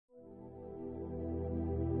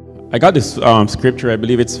I got this scripture, I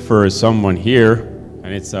believe it's for someone here,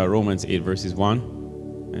 and it's Romans 8 verses 1.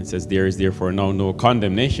 And it says, there is therefore now no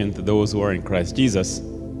condemnation to those who are in Christ Jesus,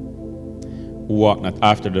 who walk not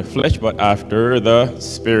after the flesh, but after the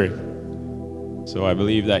Spirit. So I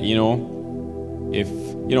believe that, if,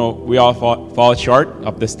 we all fall short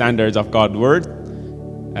of the standards of God's word,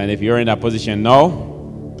 and if you're in that position now,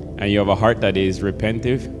 and you have a heart that is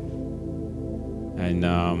repentive, and,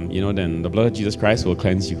 then the blood of Jesus Christ will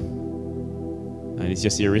cleanse you. And it's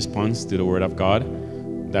just your response to the word of God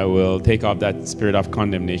that will take off that spirit of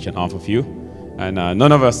condemnation off of you. And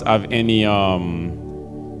none of us have any,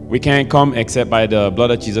 we can't come except by the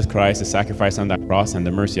blood of Jesus Christ, the sacrifice on that cross, and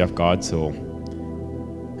the mercy of God. So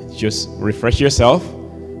just refresh yourself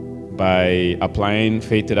by applying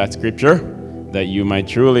faith to that scripture, that you might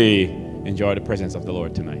truly enjoy the presence of the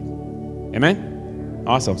Lord tonight. Amen?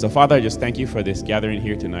 Awesome. So Father, I just thank you for this gathering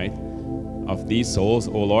here tonight of these souls,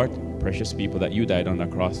 oh Lord, precious people that you died on the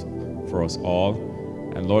cross for us all.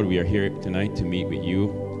 And Lord, we are here tonight to meet with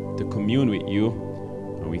you, to commune with you.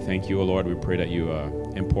 And we thank you, oh Lord. We pray that you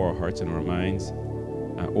empower our hearts and our minds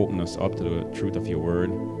and open us up to the truth of your word.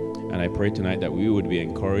 And I pray tonight that we would be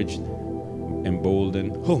encouraged,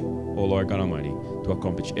 emboldened, oh Lord God Almighty, to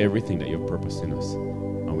accomplish everything that you have purposed in us.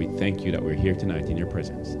 And we thank you that we're here tonight in your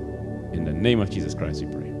presence. In the name of Jesus Christ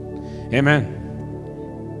we pray. Amen.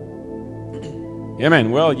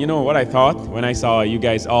 Amen. Well, you know what I thought when I saw you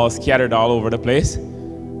guys all scattered all over the place?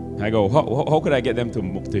 I go, how could I get them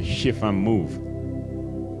to shift and move?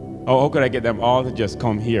 How could I get them all to just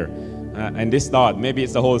come here? And this thought, maybe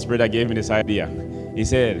it's the Holy Spirit that gave me this idea. He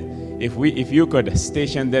said, if you could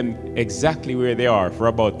station them exactly where they are for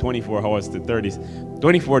about 24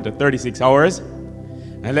 to 36 hours,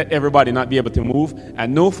 and let everybody not be able to move,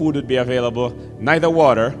 and no food would be available, neither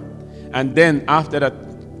water, and then after that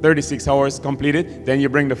 36 hours completed, then you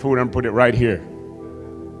bring the food and put it right here.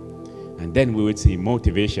 And then we would see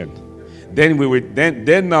motivation. Then we would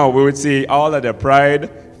see all of the pride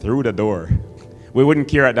through the door. We wouldn't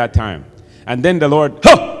care at that time. And then the Lord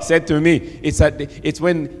said to me, it's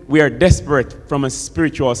when we are desperate from a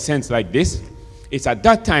spiritual sense like this, it's at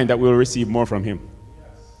that time that we'll receive more from him.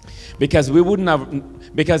 Because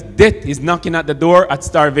death is knocking at the door at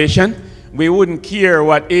starvation. We wouldn't care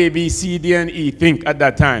what A, B, C, D, and E think at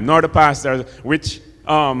that time, nor the pastors, which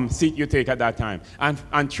seat you take at that time.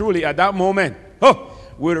 And truly, at that moment,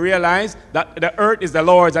 we'll realize that the earth is the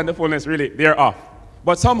Lord's and the fullness really thereof.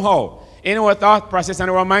 But somehow, in our thought process and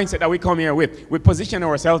our mindset that we come here with, we position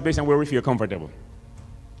ourselves based on where we feel comfortable.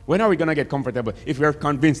 When are we going to get comfortable if we're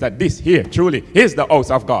convinced that this here truly is the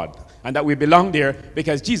house of God and that we belong there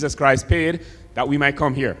because Jesus Christ paid that we might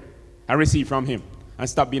come here and receive from him? And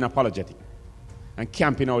stop being apologetic and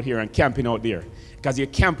camping out here and camping out there. Because you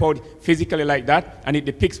camp out physically like that, and it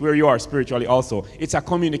depicts where you are spiritually also. It's a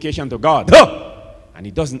communication to God. And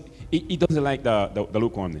he doesn't like the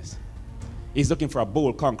lukewarmness. He's looking for a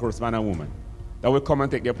bold, conquerors man and woman that will come and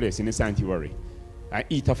take their place in the sanctuary and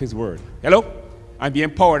eat of his word. Hello? And be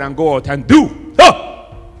empowered and go out and do.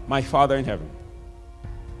 My Father in heaven.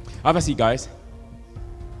 Obviously, guys,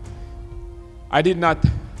 I did not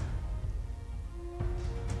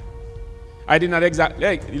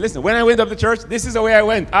exactly, listen, when I went up to church, this is the way I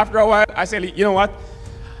went. After a while, I said, you know what?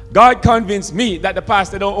 God convinced me that the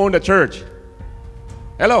pastor don't own the church.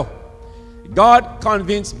 Hello? God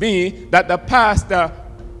convinced me that the pastor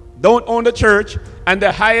don't own the church and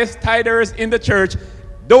the highest tithers in the church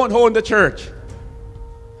don't own the church.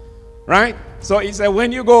 Right? So he said,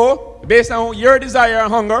 when you go, based on your desire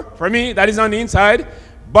and hunger, for me, that is on the inside,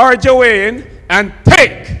 barge your way in and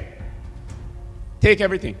take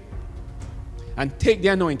everything. And take the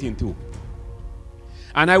anointing too.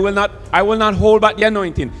 And I will not hold back the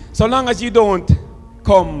anointing. So long as you don't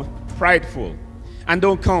come prideful and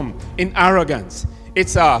don't come in arrogance.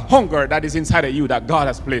 It's a hunger that is inside of you that God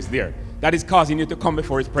has placed there that is causing you to come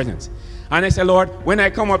before his presence. And I say, Lord, when I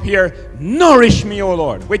come up here, nourish me, O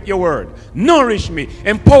Lord, with your word. Nourish me.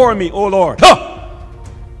 Empower me, O Lord.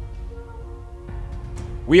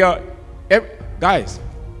 Guys,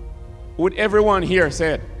 would everyone here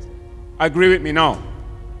say it? Agree with me now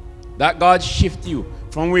that God shift you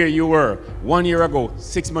from where you were 1 year ago,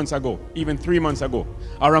 6 months ago, even 3 months ago,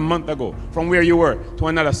 or a month ago, from where you were to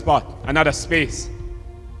another spot, another space.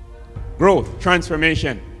 Growth,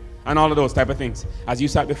 transformation, and all of those type of things as you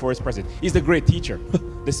sat before his presence. He's the great teacher,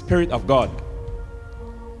 the Spirit of God.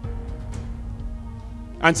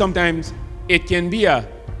 And sometimes it can be a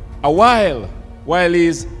while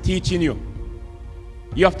he's teaching you.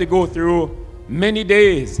 You have to go through many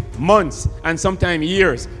days, months, and sometimes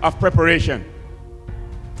years of preparation.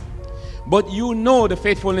 But you know the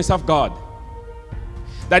faithfulness of God.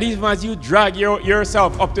 That even as you drag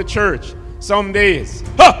yourself up to church some days,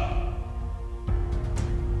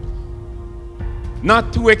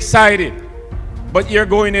 not too excited, but you're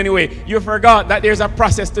going anyway. You forgot that there's a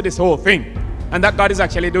process to this whole thing, and that God is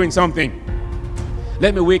actually doing something.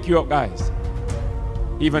 Let me wake you up, guys.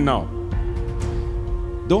 Even now.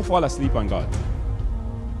 Don't fall asleep on God.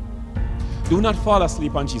 Do not fall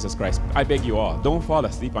asleep on Jesus Christ. I beg you all. Don't fall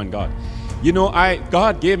asleep on God. You know,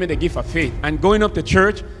 God gave me the gift of faith. And going up to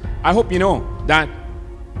church, I hope you know that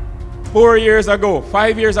 4 years ago,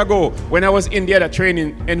 5 years ago, when I was in the other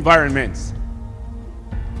training environments,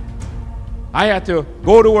 I had to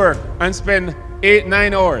go to work and spend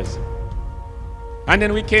 8-9 hours. And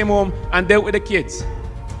then we came home and dealt with the kids.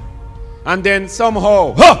 And then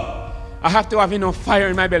somehow, I have to have enough fire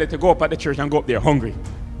in my belly to go up at the church and go up there hungry,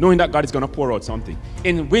 knowing that God is going to pour out something.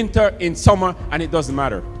 In winter, in summer, and it doesn't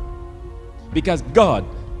matter. Because God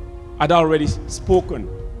had already spoken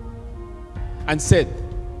and said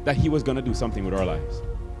that He was going to do something with our lives.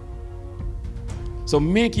 So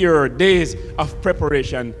make your days of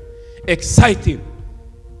preparation exciting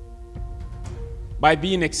by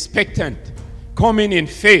being expectant, coming in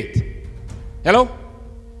faith. Hello?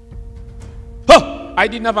 I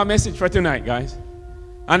didn't have a message for tonight, guys.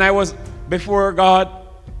 And I was before God,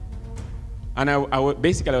 and I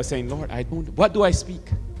was saying, Lord, what do I speak?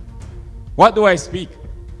 What do I speak?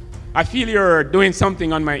 I feel you're doing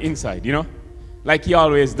something on my inside, you know, like He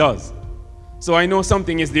always does. So I know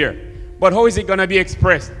something is there. But how is it going to be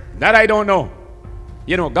expressed? That I don't know.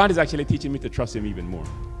 You know, God is actually teaching me to trust Him even more.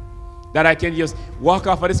 That I can just walk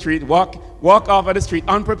off of the street, walk off of the street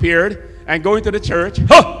unprepared and go into the church,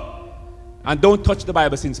 and don't touch the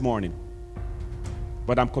Bible since morning.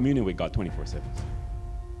 But I'm communing with God 24/7.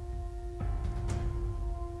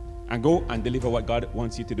 And go and deliver what God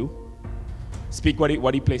wants you to do. Speak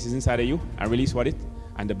what He places inside of you and release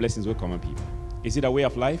and the blessings will come on people. Is it a way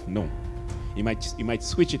of life? No. He might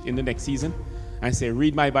switch it in the next season and say,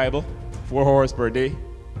 read my Bible 4 hours per day.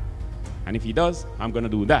 And if He does, I'm going to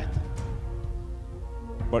do that.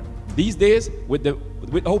 But these days, with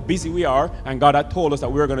how busy we are, and God had told us that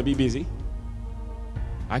we were going to be busy,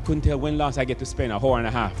 I couldn't tell when last I get to spend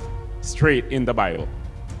 1.5 hours straight in the Bible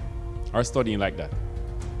or studying like that.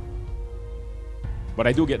 But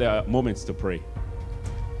I do get the moments to pray.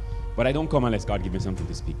 But I don't come unless God gives me something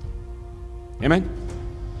to speak. Amen?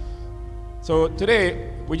 So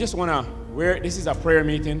today, we just want to, this is a prayer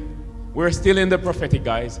meeting. We're still in the prophetic,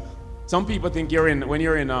 guys. Some people think when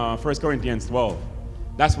you're in 1 Corinthians 12,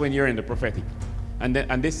 that's when you're in the prophetic.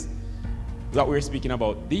 And this that we're speaking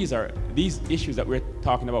about, these issues that we're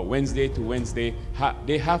talking about Wednesday to Wednesday,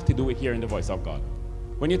 they have to do with hearing the voice of God.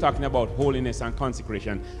 When you're talking about holiness and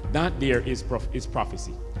consecration, that there is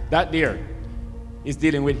prophecy. That there is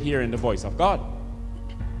dealing with hearing the voice of God.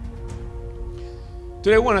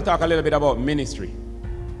 Today we want to talk a little bit about ministry.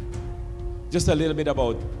 Just a little bit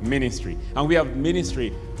about ministry. And we have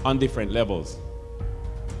ministry on different levels.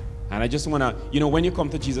 And I just want to, when you come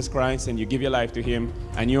to Jesus Christ and you give your life to Him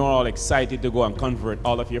and you're all excited to go and convert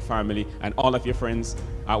all of your family and all of your friends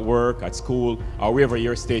at work, at school, or wherever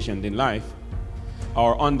you're stationed in life,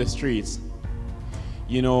 or on the streets,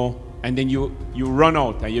 and then you run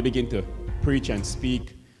out and you begin to preach and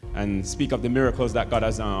speak of the miracles that God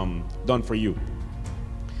has done for you.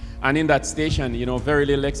 And in that station, very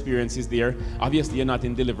little experience is there. Obviously, you're not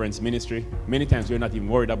in deliverance ministry. Many times we're not even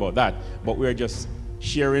worried about that, but we're just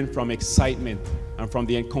sharing from excitement and from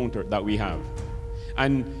the encounter that we have.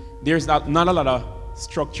 And there's not a lot of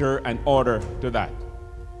structure and order to that.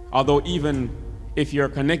 Although even if you're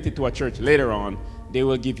connected to a church later on, they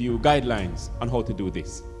will give you guidelines on how to do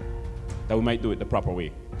this, that we might do it the proper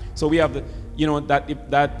way. So we have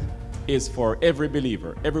that is for every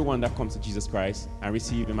believer, everyone that comes to Jesus Christ and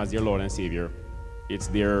receive Him as their Lord and Savior. It's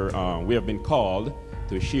their, we have been called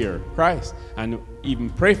to share Christ and even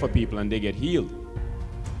pray for people and they get healed.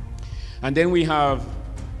 And then we have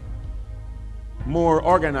more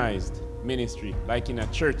organized ministry, like in a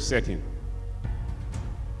church setting,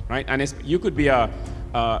 right? And you could be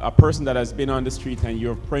a person that has been on the street and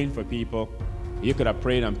you're praying for people. You could have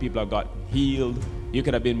prayed and people have got healed. You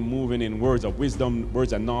could have been moving in words of wisdom,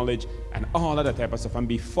 words of knowledge, and all of that type of stuff, and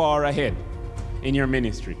be far ahead in your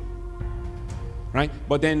ministry, right?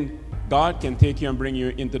 But then God can take you and bring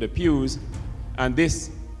you into the pews, and this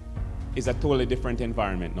is a totally different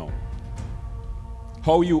environment now.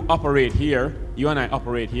 How you operate here, you and I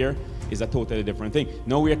operate here, is a totally different thing.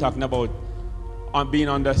 Now we are talking about being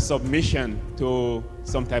under submission to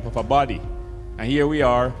some type of a body. And here we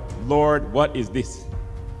are, Lord, what is this?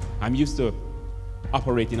 I'm used to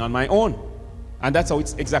operating on my own. And that's how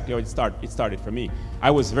exactly how it started for me. I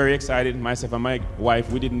was very excited. Myself and my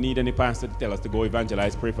wife, we didn't need any pastor to tell us to go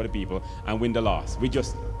evangelize, pray for the people, and win the lost. We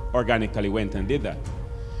just organically went and did that.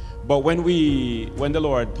 But when the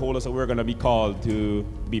Lord told us that we were going to be called to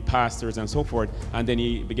be pastors and so forth, and then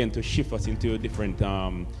He began to shift us into different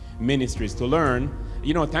ministries to learn,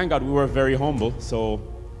 thank God we were very humble, so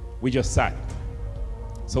we just sat.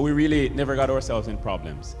 So we really never got ourselves in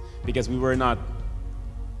problems because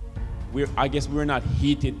I guess we were not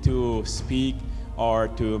heated to speak or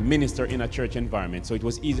to minister in a church environment. So it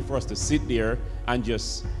was easy for us to sit there and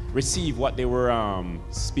just receive what they were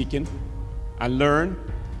speaking and learn.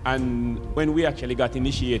 And when we actually got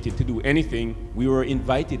initiated to do anything, we were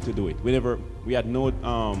invited to do it. We had no,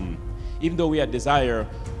 even though we had desire,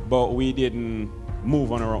 but we didn't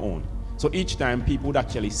move on our own. So each time people would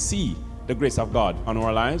actually see the grace of God on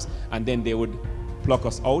our lives, and then they would pluck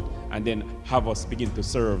us out and then have us begin to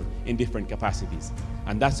serve in different capacities.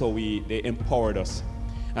 And that's how they empowered us.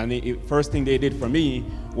 And the first thing they did for me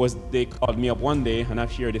was they called me up one day, and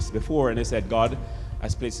I've shared this before, and they said, God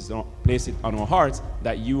has placed it on our hearts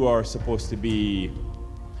that you are supposed to be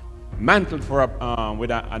mantled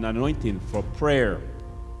with an anointing for prayer.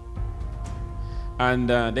 And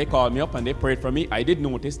they called me up and they prayed for me. I did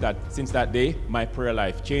notice that since that day, my prayer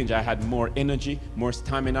life changed. I had more energy, more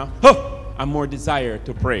stamina, and more desire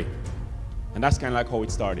to pray. And that's kind of like how it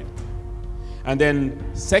started. And then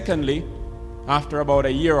secondly, after about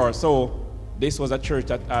a year or so, this was a church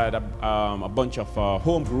that had a bunch of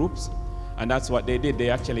home groups. And that's what they did. They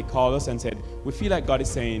actually called us and said, we feel like God is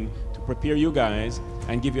saying to prepare you guys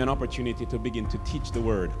and give you an opportunity to begin to teach the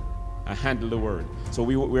word and handle the word. So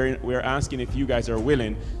we're asking if you guys are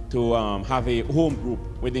willing to have a home group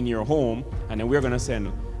within your home, and then we're going to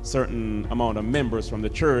send certain amount of members from the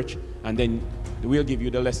church, and then we'll give you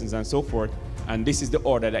the lessons and so forth. And this is the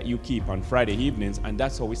order that you keep on Friday evenings, and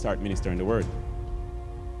that's how we start ministering the word.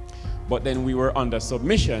 But then we were under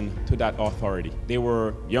submission to that authority. They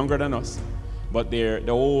were younger than us, but the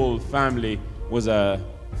whole family was a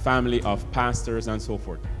family of pastors and so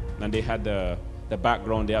forth. And they had the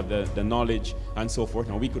background, they have the knowledge and so forth,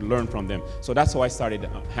 and we could learn from them. So that's how I started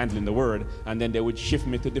handling the word, and then they would shift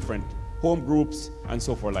me to different home groups and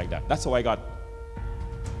so forth like that. That's how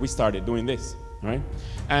we started doing this, right?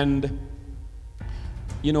 And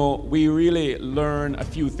we really learned a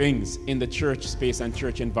few things in the church space and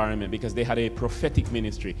church environment because they had a prophetic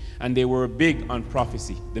ministry and they were big on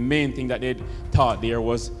prophecy. The main thing that they taught there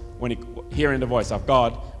was hearing the voice of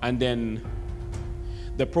God, and then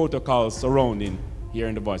the protocols surrounding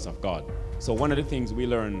hearing the voice of God. So one of the things we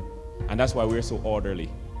learn, and that's why we're so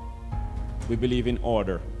orderly. We believe in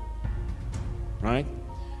order, right?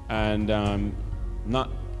 And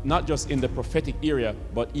not just in the prophetic area,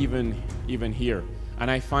 but even here. And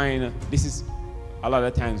I find this is a lot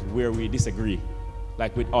of times where we disagree,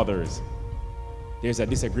 like with others. There's a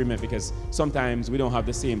disagreement because sometimes we don't have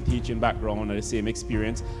the same teaching background or the same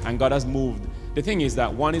experience, and God has moved. The thing is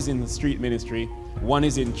that one is in the street ministry, one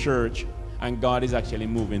is in church, and God is actually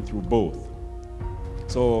moving through both.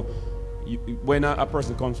 So when a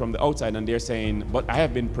person comes from the outside and they're saying, but I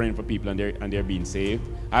have been praying for people and they're being saved,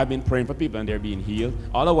 I've been praying for people and they're being healed,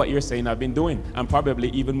 all of what you're saying I've been doing, and probably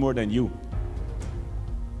even more than you.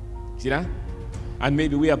 See that? And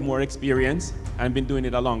maybe we have more experience and been doing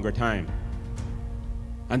it a longer time.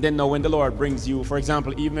 And then now when the Lord brings you, for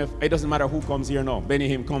example, even if it doesn't matter who comes here now, Benny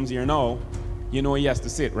Hinn comes here now, he has to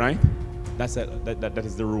sit, right? That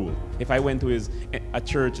is the rule. If I went to a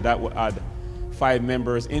church that had 5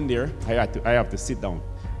 members in there, I have to sit down.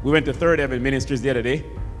 We went to Third Heaven Ministries the other day,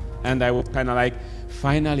 and I was kind of like,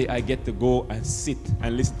 finally I get to go and sit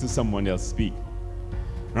and listen to someone else speak.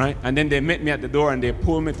 Right? And then they met me at the door and they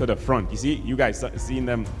pulled me to the front. You see, you guys seen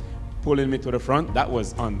them pulling me to the front? That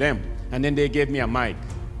was on them. And then they gave me a mic.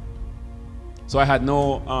 So I had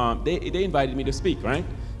they invited me to speak, right?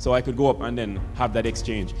 So I could go up and then have that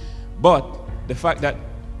exchange. But the fact that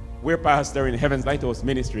we're pastor in Heaven's Lighthouse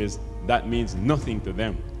Ministries, that means nothing to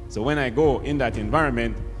them. So when I go in that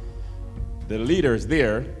environment, the leaders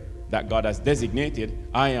there that God has designated,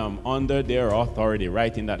 I am under their authority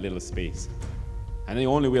right in that little space. And they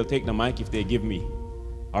only will take the mic if they give me,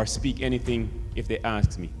 or speak anything if they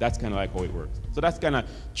ask me. That's kind of like how it works. So that's kind of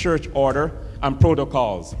church order and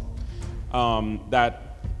protocols.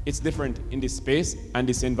 That it's different in this space and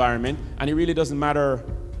this environment, and it really doesn't matter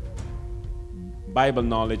Bible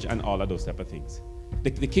knowledge and all of those type of things.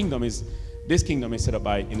 This kingdom is set up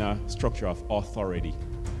in a structure of authority.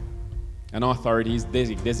 And authority is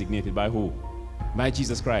designated by who? By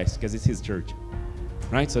Jesus Christ, because it's his church.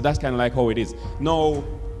 Right? So that's kind of like how it is. Now,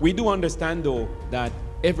 we do understand, though, that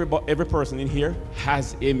every person in here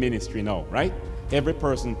has a ministry now, right? Every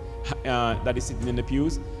person that is sitting in the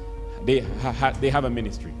pews, they have a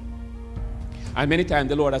ministry. And many times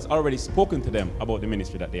the Lord has already spoken to them about the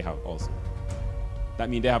ministry that they have also. That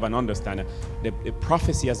means they have an understanding. The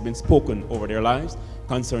prophecy has been spoken over their lives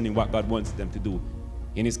concerning what God wants them to do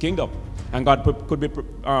in His kingdom. And God could be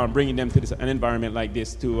bringing them to an environment like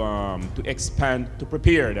this to expand, to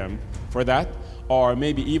prepare them for that, or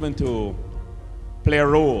maybe even to play a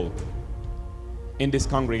role in this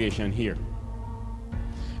congregation here.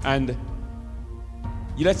 And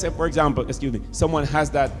let's say, for example, someone has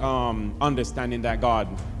that understanding that God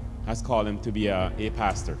has called them to be a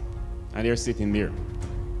pastor, and they're sitting there.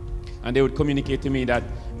 And they would communicate to me that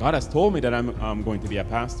God has told me that I'm going to be a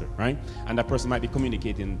pastor, right? And that person might be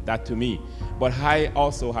communicating that to me. But I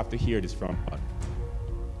also have to hear this from God,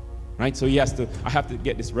 right? So I have to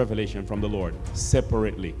get this revelation from the Lord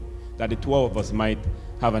separately, that the two of us might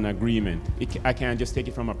have an agreement. I can't just take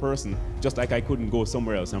it from a person, just like I couldn't go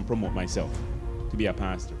somewhere else and promote myself to be a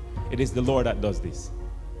pastor. It is the Lord that does this,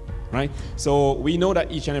 right? So we know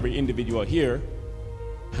that each and every individual here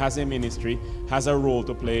has a ministry, has a role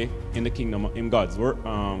to play in the kingdom, in God's work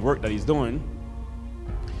that He's doing.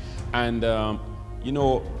 And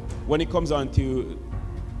when it comes on to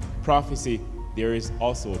prophecy, there is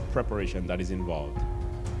also preparation that is involved.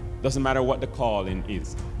 Doesn't matter what the calling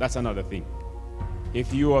is. That's another thing.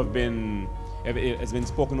 If it has been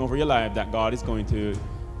spoken over your life that God is going to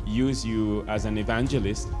use you as an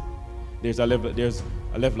evangelist, there's a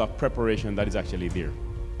level of preparation that is actually there.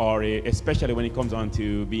 Or especially when it comes on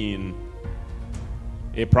to being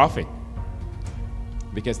a prophet.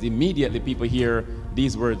 Because immediately people hear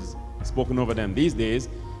these words spoken over them these days,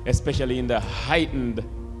 especially in the heightened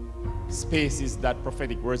spaces that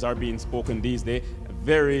prophetic words are being spoken these days,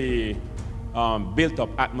 very built up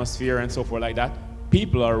atmosphere and so forth like that,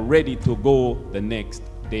 people are ready to go the next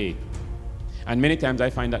day. And many times I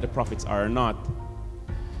find that the prophets are not.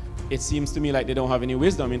 It seems to me like they don't have any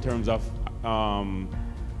wisdom in terms of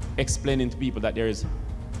explaining to people that there is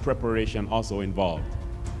preparation also involved.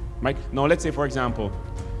 Right? Now let's say, for example,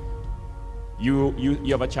 you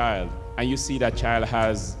have a child and you see that child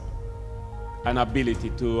has an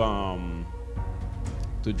ability to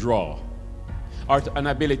draw, or an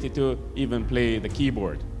ability to even play the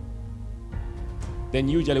keyboard. Then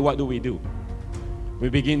usually what do? We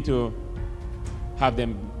begin to have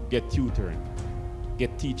them get tutoring,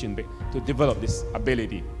 get teaching to develop this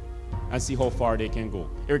ability and see how far they can go,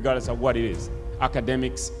 regardless of what it is,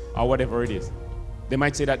 academics or whatever it is. They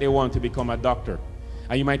might say that they want to become a doctor,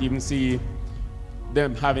 and you might even see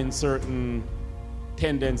them having certain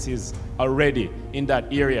tendencies already in that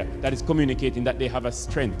area that is communicating that they have a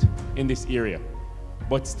strength in this area.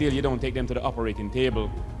 But still, you don't take them to the operating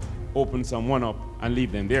table, open someone up, and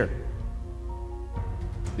leave them there.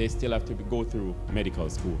 They still have to go through medical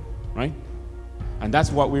school, right? And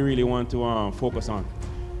that's what we really want to focus on,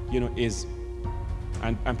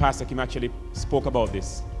 and Pastor Kim actually spoke about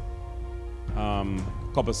this a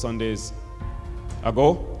couple Sundays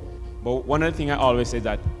ago. But one of the things I always say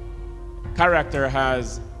that character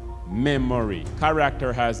has memory.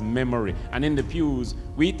 Character has memory. And in the pews,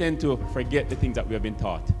 we tend to forget the things that we have been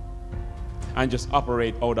taught and just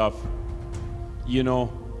operate out of,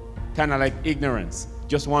 kind of like ignorance.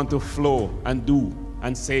 Just want to flow and do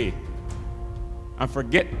and say and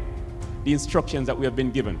forget the instructions that we have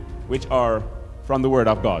been given, which are from the Word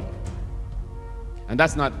of God. And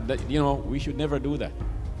that's not, we should never do that.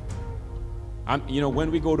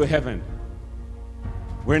 When we go to heaven,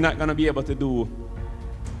 we're not going to be able to do,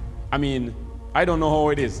 I don't know how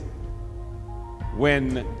it is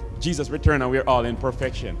when Jesus returns and we're all in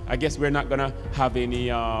perfection. I guess we're not going to have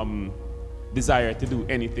any desire to do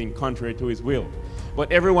anything contrary to His will.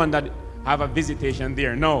 But everyone that have a visitation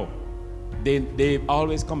there, no, they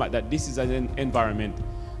always come back that this is an environment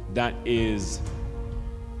that is,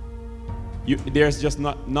 there's just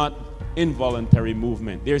not involuntary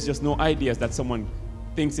movement. There's just no ideas that someone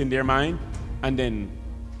thinks in their mind and then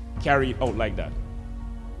carry it out like that.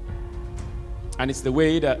 And it's the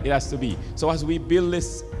way that it has to be. So as we build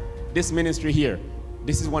this ministry here,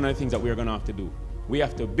 this is one of the things that we're going to have to do. We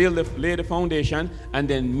have to lay the foundation and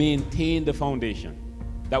then maintain the foundation.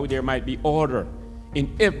 That way there might be order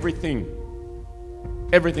in everything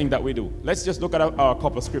that we do. Let's just look at a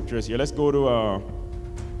couple of scriptures here. Let's go to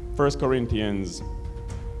 1 Corinthians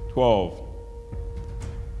 12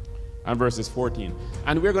 and verses 14.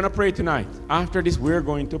 And we're going to pray tonight. After this, we're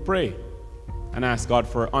going to pray and ask God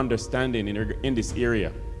for understanding in this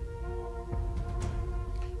area.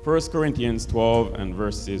 1 Corinthians 12 and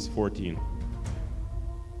verses 14.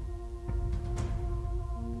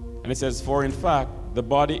 And it says, for in fact, the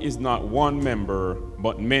body is not one member,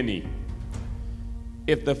 but many.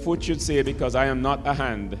 If the foot should say, because I am not a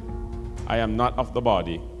hand, I am not of the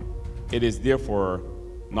body, it is therefore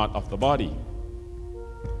not of the body.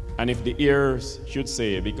 And if the ears should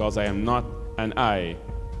say, because I am not an eye,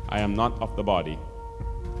 I am not of the body,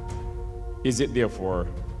 is it therefore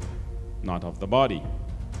not of the body?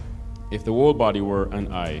 If the whole body were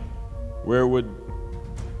an eye, where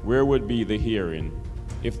would be the hearing?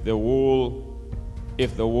 If the whole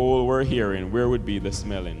were hearing, where would be the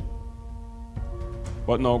smelling?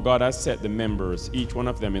 But now God has set the members, each one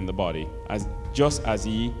of them in the body, just as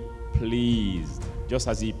he pleased. Just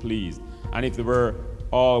as he pleased. And if they were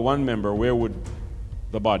all one member, where would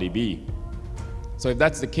the body be? So if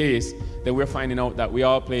that's the case, then we're finding out that we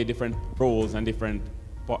all play different roles and different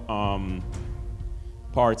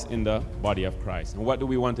parts in the body of Christ. And what do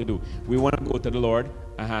we want to do? We want to go to the Lord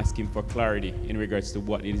and ask him for clarity in regards to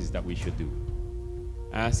what it is that we should do.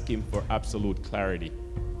 Ask him for absolute clarity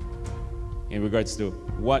in regards to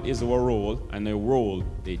what is our role, and the role,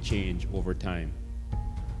 they change over time.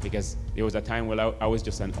 Because there was a time when I was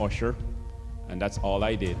just an usher, and that's all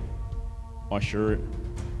I did. Usher,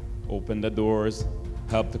 open the doors,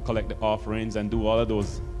 help to collect the offerings, and do all of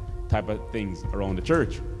those type of things around the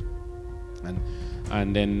church.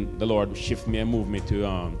 And then the Lord shift me and move me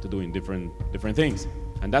to doing different things.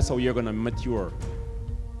 And that's how you're going to mature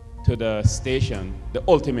to the station, the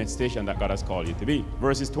ultimate station that God has called you to be.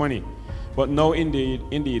 Verses 20. But now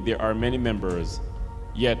indeed there are many members,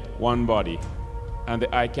 yet one body. And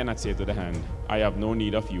the eye cannot say to the hand, I have no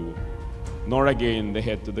need of you, nor again the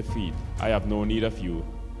head to the feet, I have no need of you.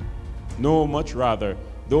 No, much rather,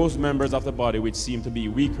 those members of the body which seem to be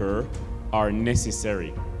weaker are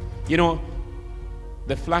necessary. You know,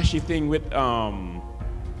 the flashy thing with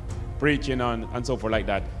preaching and so forth like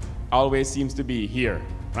that always seems to be here,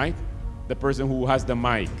 right? The person who has the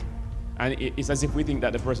mic. And it's as if we think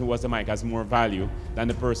that the person who has the mic has more value than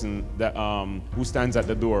the person that, who stands at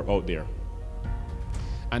the door out there.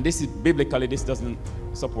 And this is, biblically, this doesn't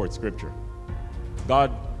support Scripture.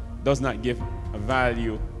 God does not give a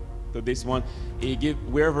value to this one. He gives,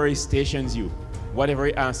 wherever he stations you, whatever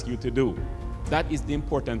he asks you to do, that is the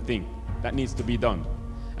important thing that needs to be done.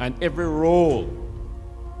 And every role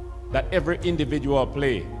that every individual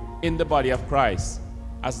play in the body of Christ,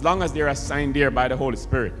 as long as they're assigned there by the Holy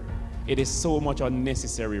Spirit, it is so much a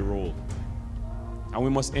necessary role. And we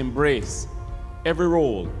must embrace every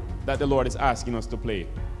role that the Lord is asking us to play.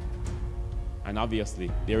 And obviously,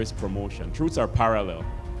 there is promotion. Truths are parallel.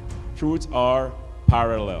 Truths are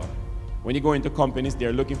parallel. When you go into companies,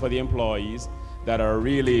 they're looking for the employees that are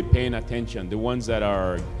really paying attention, the ones that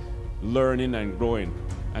are learning and growing,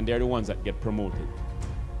 and they're the ones that get promoted,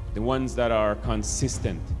 the ones that are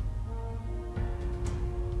consistent.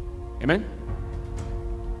 Amen?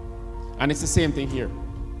 And it's the same thing here.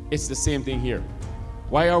 It's the same thing here.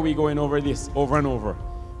 Why are we going over this over and over?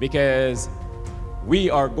 Because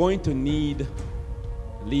we are going to need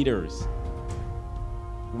leaders.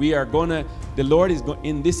 We are gonna, the Lord is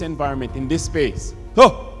in this environment, in this space.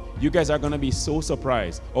 Oh, you guys are gonna be so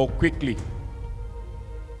surprised how quickly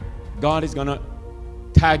God is gonna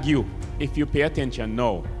tag you if you pay attention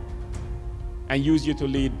now and use you to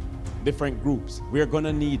lead different groups. We're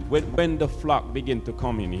gonna need, when the flock begin to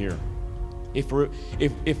come in here, if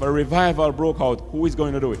a revival broke out, who is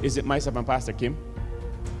going to do it? Is it myself and Pastor Kim?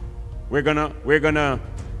 We're gonna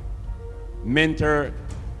mentor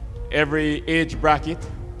every age bracket,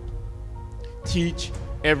 teach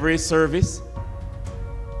every service.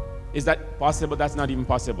 Is that possible? That's not even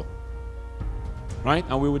possible, right?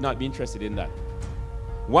 And we would not be interested in that.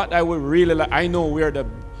 What I would really like, I know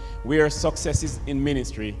where success is in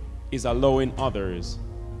ministry is allowing others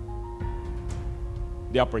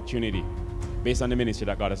the opportunity based on the ministry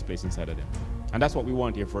that God has placed inside of them. And that's what we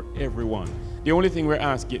want here for everyone. The only thing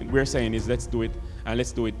we're saying is let's do it, and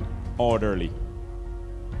let's do it orderly.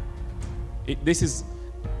 This is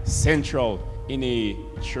central in a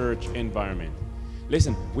church environment.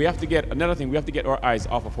 Listen, we have to get our eyes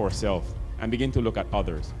off of ourselves and begin to look at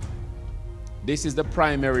others. This is the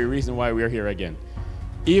primary reason why we're here again.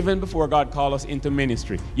 Even before God called us into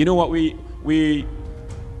ministry, you know what, we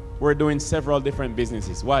were doing several different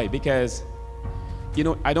businesses. Why? Because, you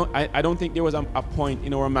know, I don't think there was a point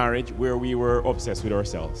in our marriage where we were obsessed with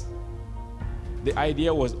ourselves. The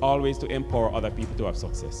idea was always to empower other people to have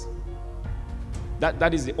success.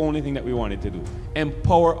 That is the only thing that we wanted to do.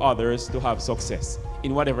 Empower others to have success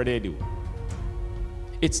in whatever they do.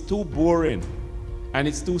 It's too boring and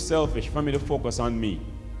it's too selfish for me to focus on me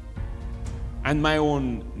and my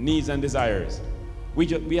own needs and desires. We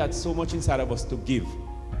had so much inside of us to give.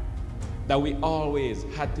 that we always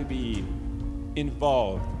had to be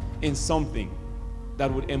involved in something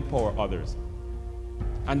that would empower others.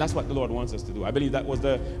 And that's what the Lord wants us to do. I believe that was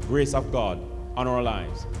the grace of God on our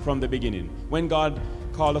lives from the beginning. When God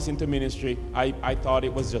called us into ministry, I thought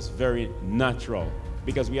it was just very natural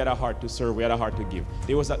because we had a heart to serve, we had a heart to give.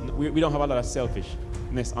 We don't have a lot of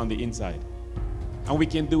selfishness on the inside. And we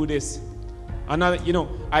can do this. Another,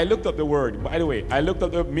 I looked up the word, by the way, I looked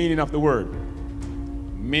up the meaning of the word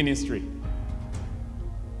ministry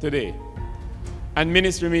today. And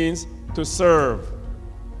ministry means to serve.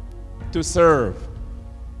 To serve.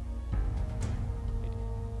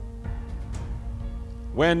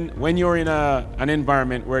 When you're in an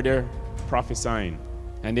environment where they're prophesying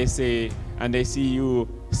and they see you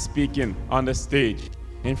speaking on the stage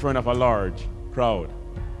in front of a large crowd,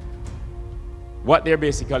 what they're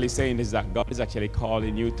basically saying is that God is actually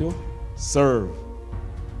calling you to serve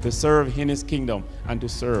in His kingdom and to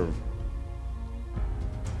serve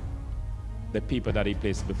the people that He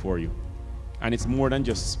placed before you. And it's more than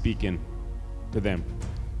just speaking to them.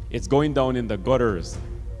 It's going down in the gutters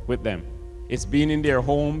with them. It's being in their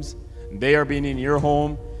homes. They are being in your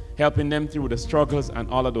home, helping them through the struggles and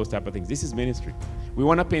all of those type of things. This is ministry. We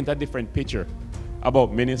want to paint a different picture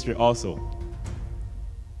about ministry also.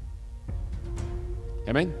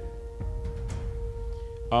 Amen?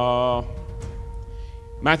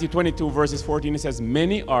 Matthew 22 verses 14, it says,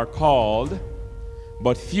 many are called,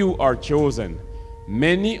 but few are chosen.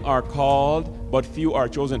 Many are called, but few are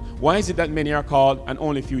chosen. Why is it that many are called and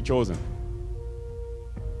only few chosen?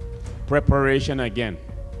 Preparation again.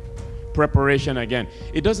 Preparation again.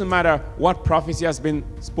 It doesn't matter what prophecy has been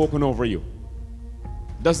spoken over you.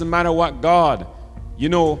 Doesn't matter what God,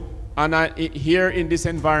 and here in this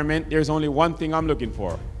environment, there's only one thing I'm looking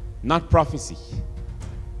for. Not prophecy.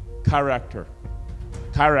 Character.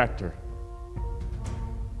 Character.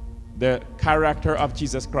 The character of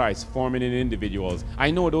Jesus Christ forming in individuals.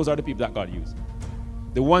 I know those are the people that God used.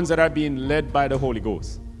 The ones that are being led by the Holy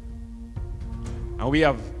Ghost. And we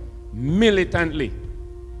have militantly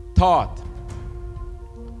taught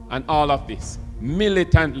and all of this.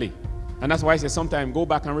 Militantly. And that's why I say sometimes go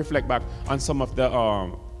back and reflect back on some of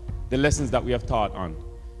the lessons that we have taught on.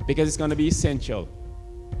 Because it's going to be essential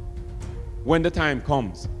when the time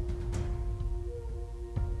comes.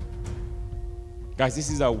 Guys, this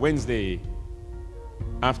is a Wednesday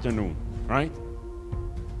afternoon, right?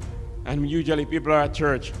 And usually people are at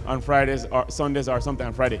church on Fridays or Sundays or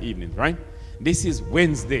sometimes Friday evenings, right? This is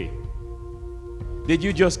Wednesday. Did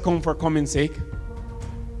you just come for coming sake?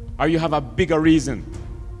 Or you have a bigger reason?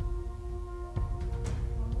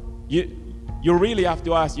 You really have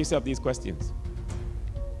to ask yourself these questions.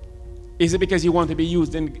 Is it because you want to be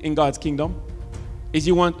used in God's kingdom? Is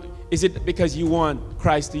it because you want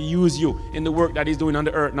Christ to use you in the work that He's doing on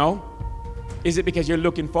the earth now? Is it because you're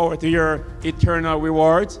looking forward to your eternal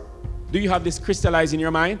rewards? Do you have this crystallized in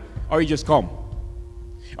your mind? Or you just come?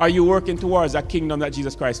 Are you working towards that kingdom that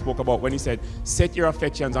Jesus Christ spoke about when He said, set your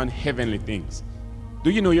affections on heavenly things? Do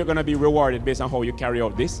you know you're going to be rewarded based on how you carry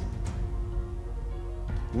out this?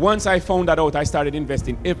 Once I found that out, I started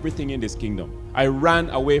investing everything in this kingdom. I ran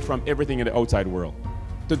away from everything in the outside world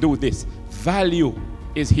to do this. Value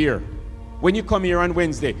is here. When you come here on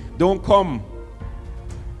Wednesday, don't come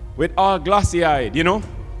with all glossy-eyed,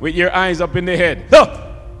 with your eyes up in the head.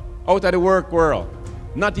 Out of the work world.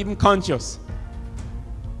 Not even conscious.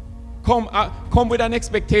 Come with an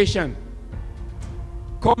expectation.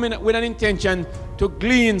 Come in with an intention to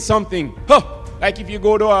glean something. Like if you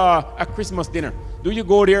go to a Christmas dinner. Do you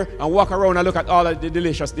go there and walk around and look at all of the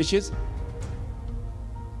delicious dishes?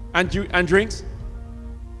 And drinks?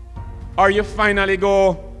 Or you finally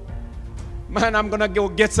go, man, I'm going to go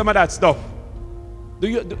get some of that stuff.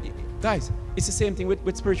 Guys, it's the same thing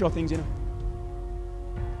with spiritual things,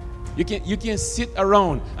 You can sit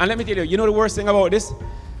around. And let me tell you, the worst thing about this?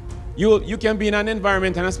 You can be in an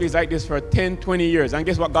environment and a space like this for 10, 20 years. And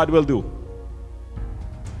guess what God will do?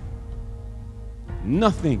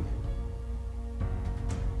 Nothing.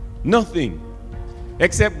 Nothing.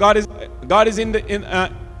 Except God is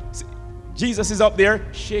Jesus is up there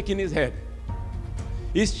shaking his head.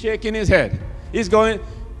 He's shaking his head.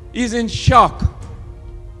 He's in shock.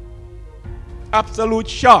 Absolute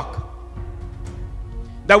shock.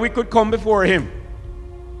 That we could come before Him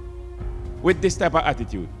with this type of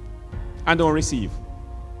attitude and don't receive.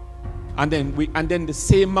 And then the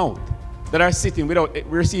same mouth that are sitting without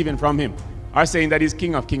receiving from Him are saying that He's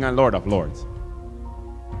King of Kings and Lord of Lords.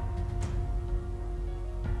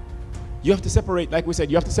 You have to separate, like we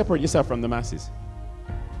said, you have to separate yourself from the masses.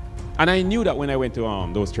 And I knew that when I went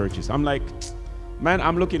to those churches. I'm like, Man,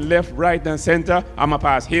 I'm looking left, right, and center. I'm going to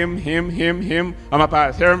pass him. I'm going to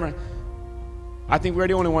pass him. I think we're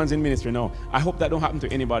the only ones in ministry now. I hope that don't happen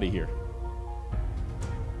to anybody here.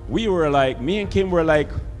 We were like, me and Kim were like,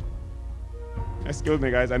 excuse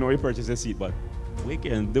me guys, I know you purchased a seat, but we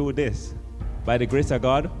can do this. By the grace of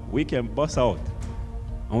God, we can bust out.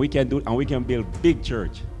 And we can do it, and we can build big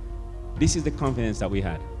church. This is the confidence that we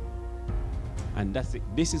had. And that's it.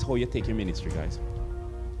 This is how you take your ministry, guys.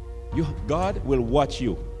 God will watch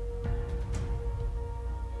you.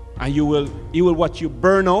 And He will watch you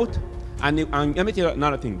burn out. And let me tell you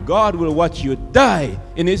another thing. God will watch you die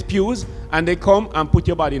in His pews, and they come and put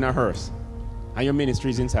your body in a hearse. And your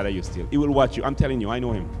ministry is inside of you still. He will watch you. I'm telling you, I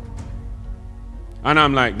know Him. And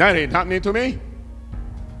I'm like, that ain't happening to me.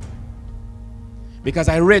 Because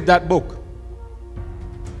I read that book.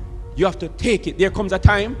 You have to take it. There comes a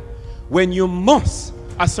time when you must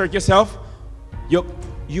assert yourself.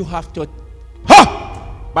 You have to,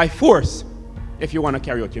 by force, if you want to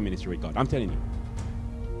carry out your ministry with God. I'm telling you.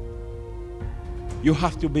 You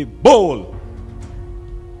have to be bold.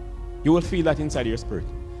 You will feel that inside your spirit.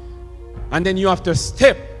 And then you have to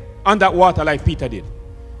step on that water like Peter did.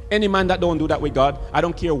 Any man that don't do that with God, I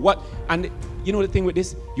don't care what. And you know the thing with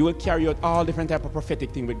this, you will carry out all different type of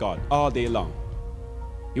prophetic thing with God all day long.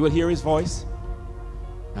 You will hear His voice,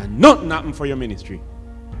 and nothing happen for your ministry.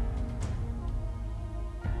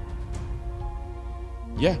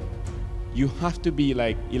 Yeah, you have to be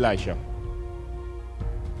like Elisha.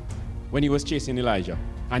 When he was chasing Elijah,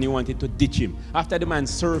 and he wanted to ditch him. After the man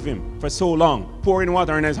served him for so long, pouring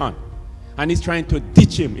water in his hand, and he's trying to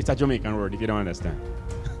ditch him. It's a Jamaican word if you don't understand.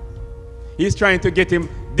 He's trying to ditch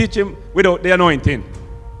him without the anointing.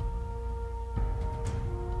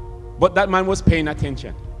 But that man was paying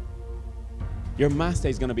attention. Your master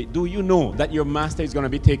is going to be, do you know that your master is going to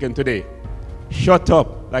be taken today? Shut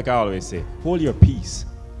up, like I always say. Hold your peace.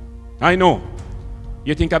 I know.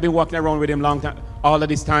 You think I've been walking around with him long time, all of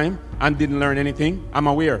this time, and didn't learn anything? I'm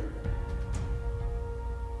aware.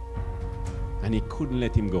 And he couldn't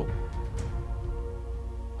let him go.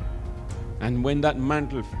 And when that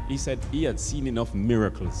mantle, he said he had seen enough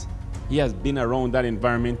miracles. He has been around that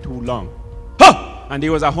environment too long. Ha! And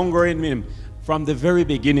there was a hunger in him from the very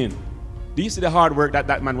beginning. Do you see the hard work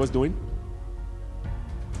that man was doing?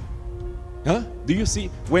 Huh? Do you see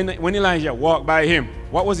when Elijah walked by him,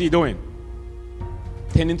 what was he doing?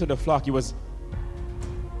 Tending to the flock. He was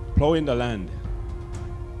plowing the land.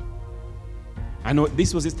 I know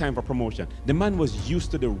this was his time for promotion. The man was used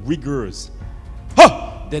to the rigors. Ha!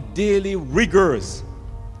 The daily rigors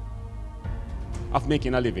of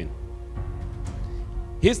making a living.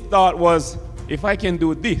 His thought was, if I can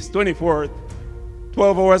do this 12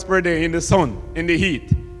 hours per day in the sun, in the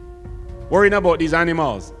heat, worrying about these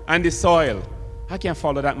animals and the soil, I can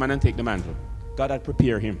follow that man and take the mantle. God had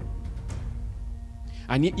prepared him.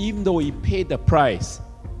 And even though he paid the price,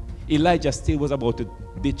 Elijah still was about to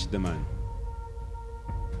ditch the man.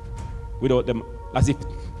 Without them, as if,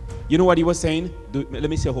 you know what he was saying? Let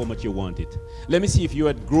me see how much you want it. Let me see if you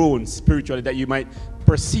had grown spiritually that you might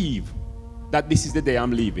perceive that this is the day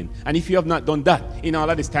I'm leaving. And if you have not done that in all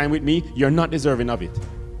of this time with me, you're not deserving of it.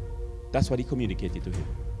 That's what he communicated to him.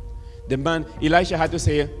 The man, Elisha had to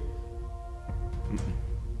say,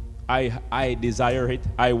 I desire it,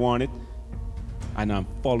 I want it, and I'm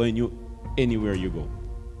following you anywhere you go.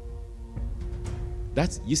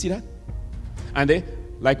 You see that? And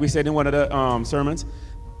like we said in one of the sermons,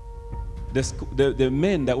 the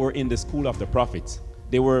men that were in the school of the prophets,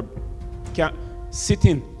 they were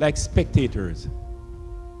sitting like spectators.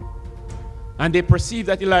 And they perceived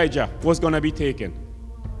that Elijah was going to be taken.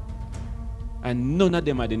 And none of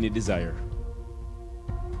them had any desire.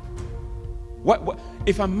 What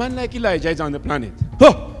if a man like Elijah is on the planet?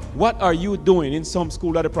 What are you doing in some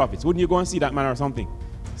school of the prophets? Wouldn't you go and see that man or something?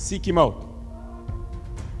 Seek him out.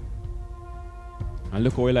 And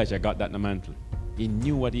look how Elijah got that in the mantle. He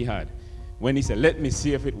knew what he had. When he said, let me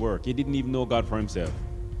see if it works, he didn't even know God for himself.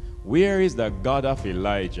 Where is the God of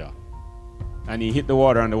Elijah? And he hit the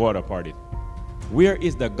water and the water parted. Where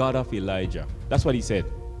is the God of Elijah? That's what he said.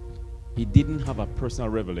 He didn't have a personal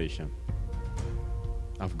revelation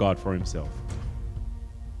of God for himself.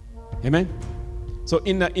 Amen? So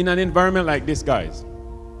in an environment like this, guys,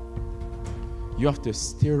 you have to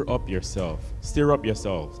stir up yourself. Stir up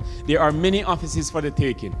yourselves. There are many offices for the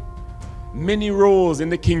taking. Many roles in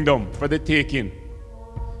the kingdom for the taking.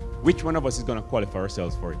 Which one of us is going to qualify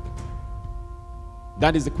ourselves for it?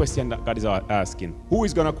 That is the question that God is asking. Who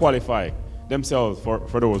is going to qualify themselves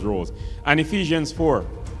for those roles? And Ephesians 4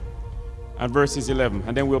 and verses 11,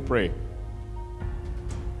 and then we'll pray.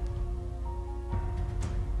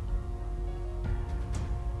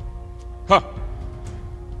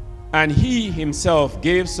 And he himself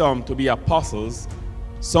gave some to be apostles,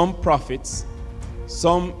 some prophets,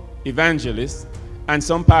 some evangelists, and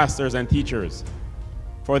some pastors and teachers,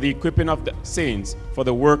 for the equipping of the saints, for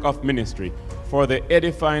the work of ministry, for the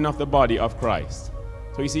edifying of the body of Christ.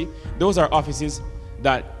 So you see, those are offices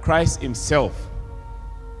that Christ himself.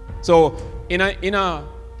 So in a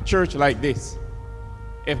church like this,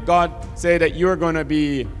 if God say that you're going to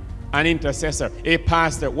be an intercessor, a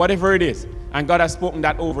pastor, whatever it is, and God has spoken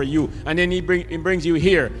that over you, and then he brings you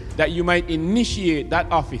here, that you might initiate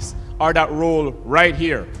that office or that role right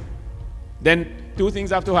here, then two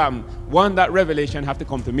things have to happen. One, that revelation have to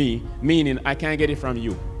come to me, meaning I can't get it from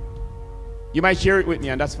you. You might share it with me,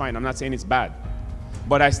 and that's fine. I'm not saying it's bad.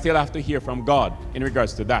 But I still have to hear from God in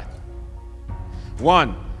regards to that.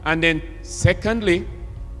 One. And then secondly,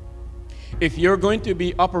 if you're going to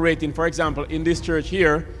be operating, for example, in this church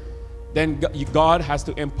here, then God has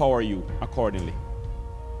to empower you accordingly.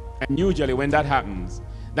 And usually when that happens,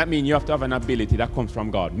 that means you have to have an ability that comes from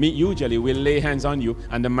God. Usually we'll lay hands on you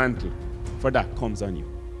and the mantle for that comes on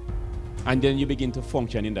you. And then you begin to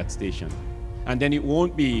function in that station. And then it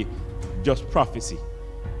won't be just prophecy.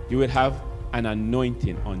 You will have an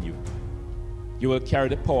anointing on you. You will carry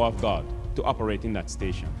the power of God to operate in that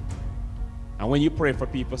station. And when you pray for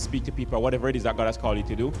people, speak to people, whatever it is that God has called you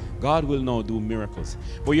to do, God will now do miracles.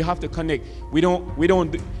 But you have to connect. We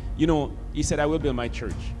don't, you know, he said, I will build my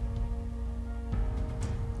church.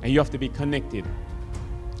 And you have to be connected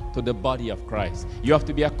to the body of Christ. You have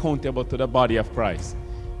to be accountable to the body of Christ.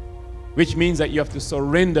 Which means that you have to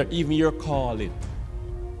surrender even your calling.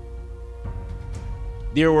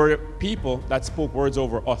 There were people that spoke words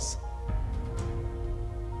over us.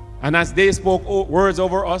 And as they spoke words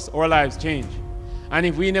over us, our lives changed. And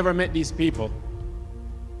if we never met these people,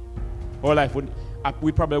 our life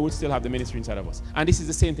we probably would still have the ministry inside of us. And this is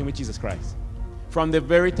the same thing with Jesus Christ. From the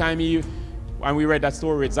very time when we read that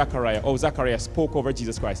story with Zachariah, Zachariah spoke over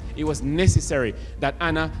Jesus Christ. It was necessary that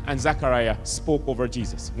Anna and Zachariah spoke over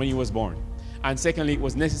Jesus when he was born. And secondly, it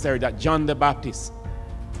was necessary that John the Baptist,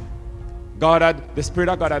 the Spirit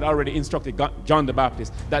of God had already instructed John the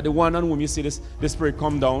Baptist that the one on whom you see the Spirit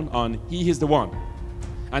come down on, he is the one.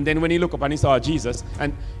 And then when he looked up and he saw Jesus,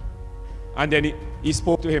 and then he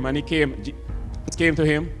spoke to him, and Jesus came to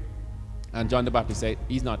him, and John the Baptist said,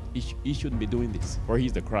 he shouldn't be doing this, for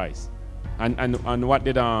he's the Christ. And what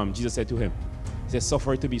did Jesus say to him? He said,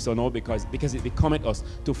 suffer it to be so now, because it becometh us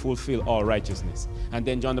to fulfill all righteousness. And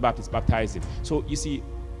then John the Baptist baptized him. So you see,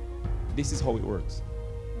 this is how it works.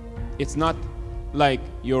 It's not like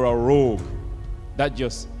you're a rogue that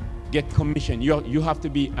just get commissioned. You have to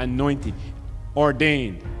be anointed,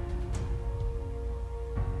 ordained.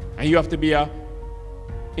 And you have to be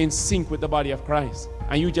in sync with the body of Christ.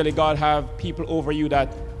 And usually God have people over you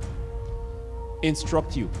that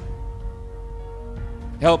instruct you,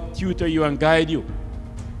 help tutor you and guide you.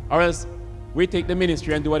 Or else we take the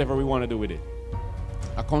ministry and do whatever we want to do with it.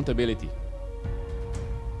 Accountability.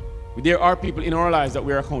 There are people in our lives that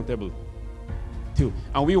we're accountable to.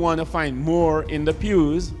 And we want to find more in the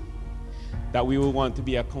pews that we will want to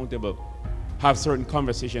be accountable. Have certain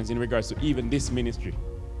conversations in regards to even this ministry.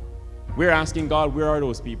 We're asking God, where are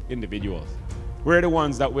those people, individuals? We're the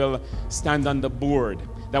ones that will stand on the board.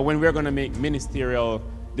 That when we're going to make ministerial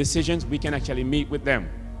decisions, we can actually meet with them.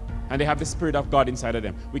 And they have the Spirit of God inside of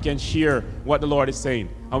them. We can share what the Lord is saying.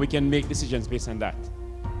 And we can make decisions based on that.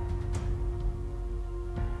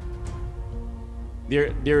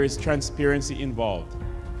 There is transparency involved.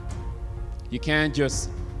 You can't just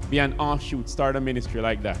be an offshoot, start a ministry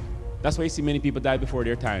like that. That's why you see many people die before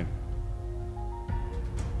their time.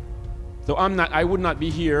 So I would not be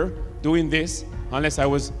here doing this unless I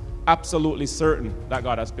was absolutely certain that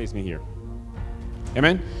God has placed me here.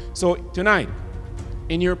 Amen? So tonight,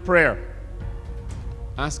 in your prayer,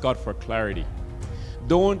 ask God for clarity.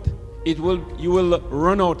 You will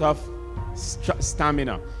run out of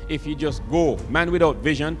stamina if you just go. Man without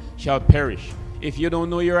vision shall perish. If you don't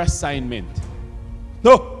know your assignment,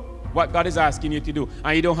 what God is asking you to do,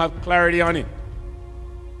 and you don't have clarity on it,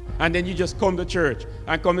 and then you just come to church,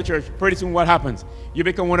 pretty soon what happens? You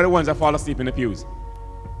become one of the ones that fall asleep in the pews.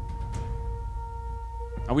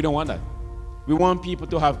 And we don't want that. We want people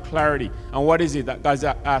to have clarity. And what is it that God's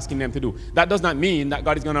asking them to do? That does not mean that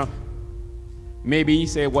God is going to maybe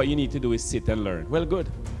say what you need to do is sit and learn. Well, good.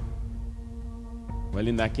 Well,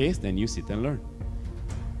 in that case, then you sit and learn.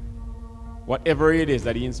 Whatever it is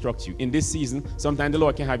that he instructs you. In this season, sometimes the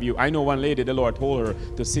Lord can have you. I know one lady, the Lord told her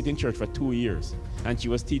to sit in church for 2 years. And she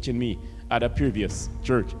was teaching me at a previous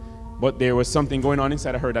church. But there was something going on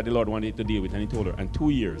inside of her that the Lord wanted to deal with. And he told her, and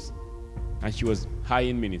 2 years. And she was high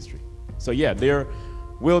in ministry. So yeah,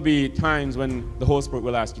 will be times when the Holy Spirit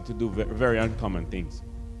will ask you to do very uncommon things.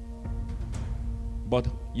 But,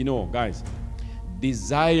 you know, guys,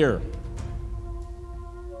 desire.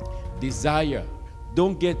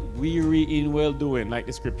 Don't get weary in well-doing, like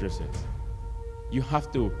the scripture says. You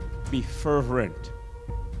have to be fervent.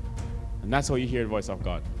 And that's how you hear the voice of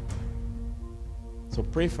God. So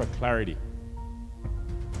pray for clarity.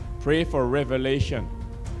 Pray for revelation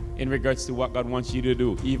in regards to what God wants you to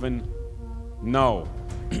do, even now.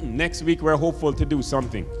 Next week, we're hopeful to do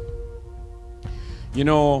something. You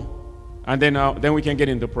know, and then we can get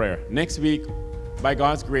into prayer. Next week, by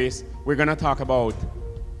God's grace, we're going to talk about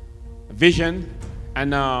vision,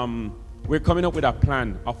 and we're coming up with a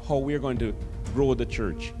plan of how we're going to grow the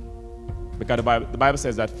church. Because the Bible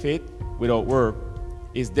says that faith without work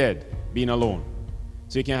is dead, being alone.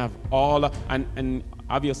 So you can have all, and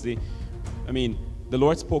obviously, I mean, the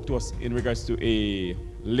Lord spoke to us in regards to a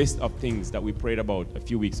list of things that we prayed about a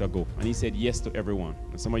few weeks ago. And he said yes to everyone.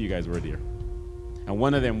 And some of you guys were there. And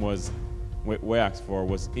one of them was, we asked for,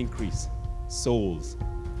 was increase souls.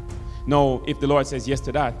 Now, if the Lord says yes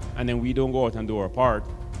to that, and then we don't go out and do our part,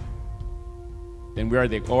 then where are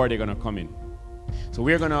they going to come in? So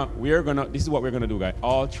we're gonna, this is what we're gonna do, guys.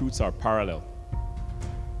 All truths are parallel.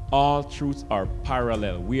 All truths are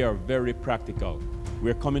parallel. We are very practical.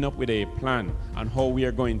 We're coming up with a plan on how we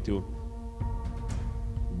are going to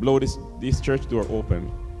blow this church door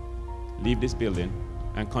open, leave this building,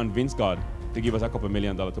 and convince God to give us a couple $1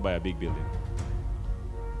 million to buy a big building.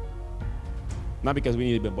 Not because we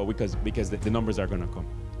need it, but because the numbers are going to come.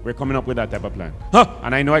 We're coming up with that type of plan.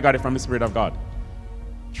 And I know I got it from the Spirit of God.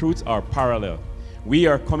 Truths are parallel. We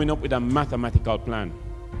are coming up with a mathematical plan.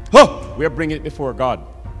 We're bringing it before God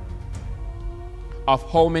of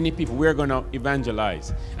how many people we're going to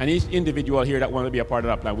evangelize. And each individual here that wants to be a part of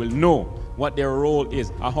that plan will know what their role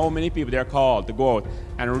is, or how many people they're called to go out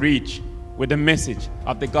and reach with the message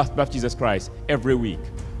of the gospel of Jesus Christ every week.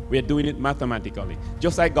 We're doing it mathematically,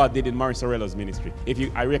 just like God did in Maurice Aurelio's ministry.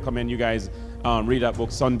 I recommend you guys read that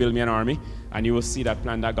book, Son, Build Me an Army, and you will see that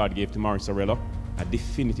plan that God gave to Maurice Aurelio, a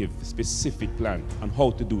definitive, specific plan on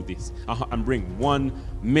how to do this and bring 1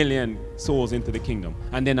 million souls into the kingdom,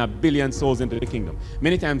 and then 1 billion souls into the kingdom.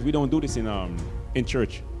 Many times we don't do this in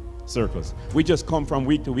church circles. We just come from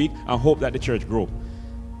week to week and hope that the church grow.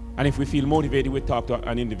 And if we feel motivated, we talk to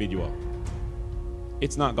an individual.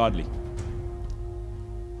 It's not godly.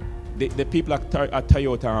 The people at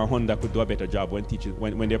Toyota and Honda could do a better job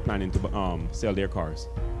when they're planning to sell their cars.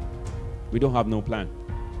 We don't have no plan.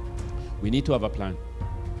 We need to have a plan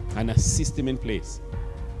and a system in place.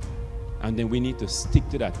 And then we need to stick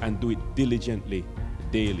to that and do it diligently,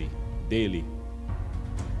 daily.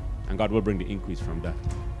 And God will bring the increase from that.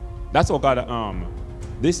 That's what God,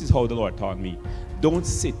 this is how the Lord taught me. Don't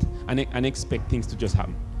sit and expect things to just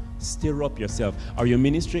happen. Stir up yourself, or your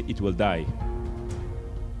ministry, it will die.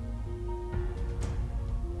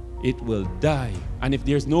 It will die. And if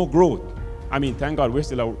there's no growth, I mean, thank God we're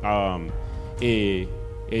still a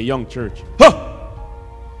young church.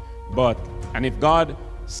 And if God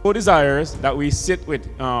so desires that we sit with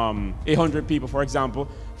 800 people, for example,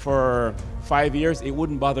 for 5 years, it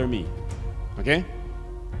wouldn't bother me. Okay?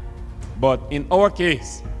 But in our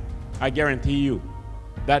case, I guarantee you,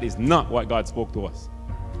 that is not what God spoke to us.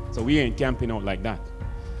 So we ain't camping out like that.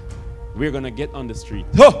 We're going to get on the street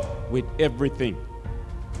with everything.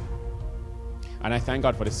 And I thank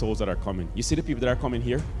God for the souls that are coming. You see the people that are coming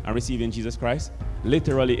here and receiving Jesus Christ?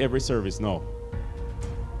 Literally every service now,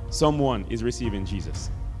 someone is receiving Jesus.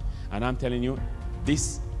 And I'm telling you,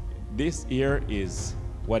 this here is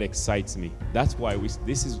what excites me. That's why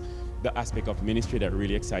this is the aspect of ministry that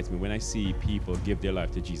really excites me, when I see people give their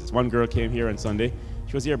life to Jesus. One girl came here on Sunday.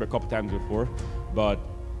 She was here a couple times before, but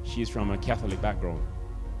she's from a Catholic background.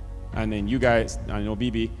 And then you guys, I know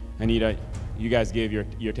Bibi, Anita, you guys gave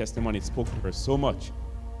your testimony. It spoke to her so much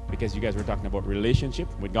because you guys were talking about relationship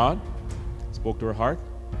with God. It spoke to her heart,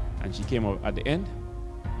 and she came out at the end,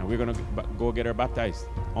 and we're going to go get her baptized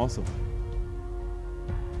also.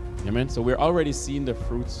 Amen. So we're already seeing the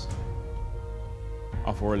fruits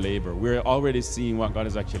of our labor. We're already seeing what God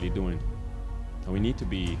is actually doing, and we need to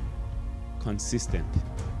be consistent.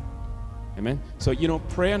 Amen. So,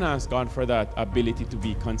 pray and ask God for that ability to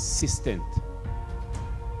be consistent.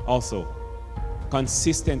 Also,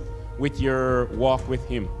 consistent with your walk with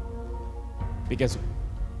Him. Because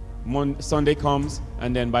Sunday comes,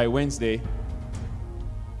 and then by Wednesday,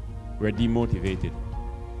 we're demotivated.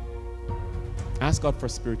 Ask God for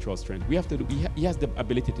spiritual strength. We have to do. He has the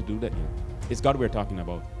ability to do that. It's God we're talking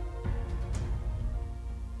about.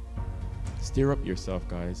 Stir up yourself,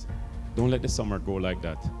 guys. Don't let the summer go like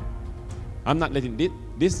that. I'm not letting it.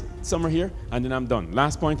 this summer here, and then I'm done.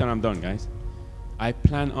 Last point and I'm done, guys. I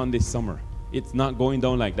plan on this summer. It's not going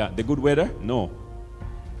down like that. The good weather? No.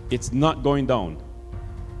 It's not going down.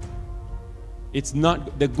 It's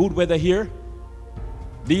not the good weather here.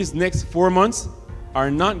 These next 4 months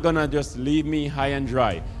are not gonna just leave me high and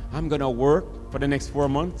dry. I'm gonna work for the next 4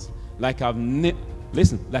 months like I've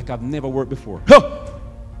never worked before.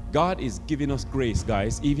 God is giving us grace,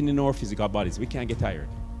 guys, even in our physical bodies. We can't get tired.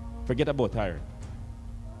 Forget about tired.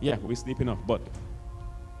 Yeah, we sleep enough, but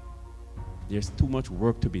there's too much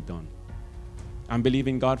work to be done. I'm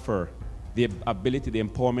believing God for the ability, the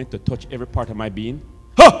empowerment to touch every part of my being.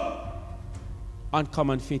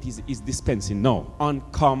 Uncommon faith is dispensing now.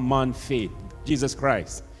 Uncommon faith. Jesus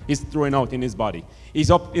Christ is throwing out in his body.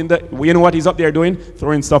 He's up in the, you know what he's up there doing?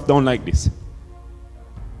 Throwing stuff down like this.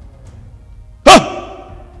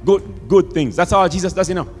 Good things. That's all Jesus does,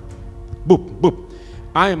 you know. Boop, boop.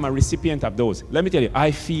 I am a recipient of those. Let me tell you,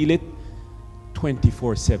 I feel it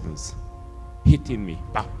 24/7 hitting me.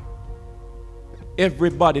 Bah.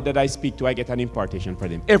 Everybody that I speak to, I get an impartation for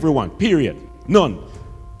them. Everyone, period. None.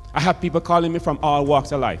 I have people calling me from all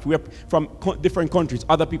walks of life. We're from different countries.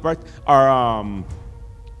 Other people are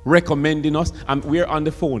recommending us, and we're on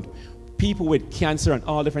the phone. People with cancer and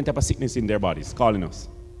all different type of sickness in their bodies calling us.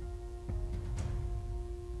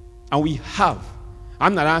 And we have,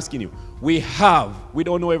 I'm not asking you, we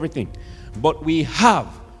don't know everything, but we have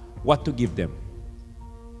what to give them.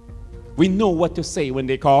 We know what to say when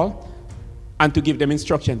they call and to give them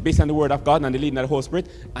instruction based on the word of God and the leading of the Holy Spirit,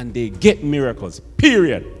 and they get miracles,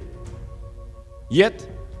 period. Yet,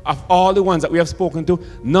 of all the ones that we have spoken to,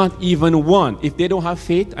 not even one, if they don't have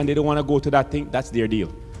faith and they don't want to go to that thing, that's their deal.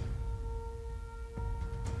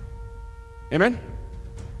 Amen?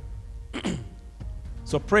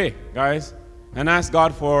 So pray, guys, and ask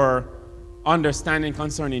God for understanding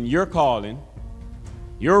concerning your calling,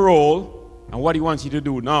 your role, and what he wants you to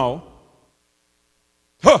do now.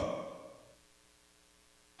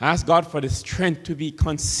 Ask God for the strength to be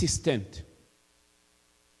consistent.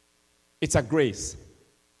 It's a grace.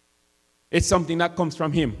 It's something that comes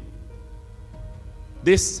from him.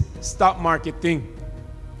 This stock market thing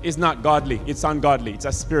is not godly. It's ungodly. It's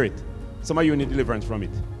a spirit. Some of you need deliverance from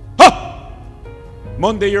it.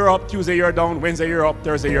 Monday you're up, Tuesday you're down, Wednesday you're up,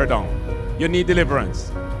 Thursday you're down. You need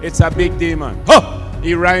deliverance. It's a big demon.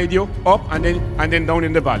 He ride you up and then down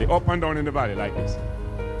in the valley. Up and down in the valley like this.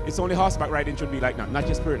 It's only horseback riding should be like that, not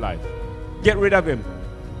your spirit life. Get rid of him.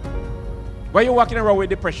 Why are you walking around with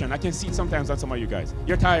depression? I can see it sometimes on some of you guys.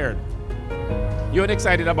 You're tired. You're not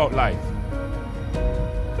excited about life.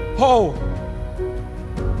 Oh,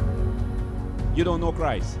 you don't know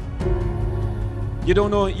Christ. You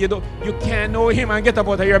can't know him and get up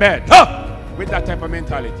out of your bed. With that type of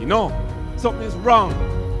mentality. No. Something is wrong.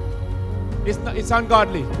 It's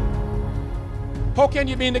ungodly. How can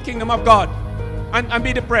you be in the kingdom of God and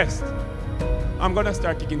be depressed? I'm going to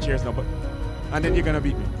start kicking chairs now, and then you're going to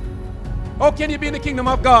beat me. How can you be in the kingdom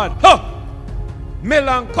of God?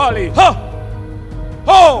 Melancholy.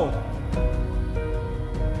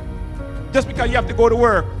 Just because you have to go to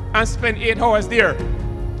work and spend 8 hours there.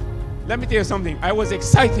 Let me tell you something. I was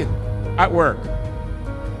excited at work.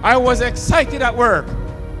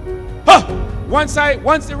 Once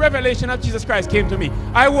the revelation of Jesus Christ came to me,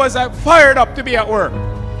 I was fired up to be at work.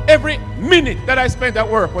 Every minute that I spent at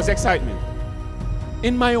work was excitement.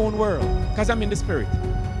 In my own world, because I'm in the spirit.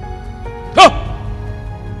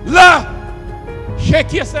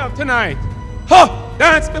 Shake yourself tonight.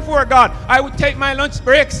 Dance before God. I would take my lunch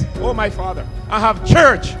breaks. Oh, my Father. I have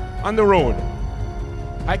church on the road.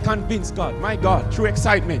 I convince God, my God, through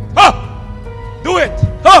excitement. Do it.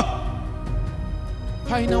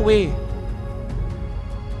 Find a way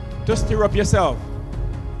to stir up yourself.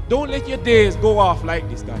 Don't let your days go off like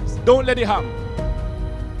this, guys. Don't let it happen.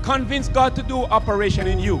 Convince God to do operation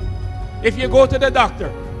in you. If you go to the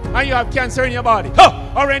doctor and you have cancer in your body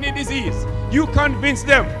or any disease, you convince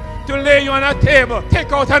them to lay you on a table,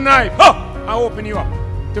 take out a knife and open you up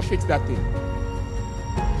to fix that thing.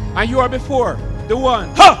 And you are before the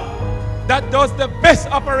one that does the best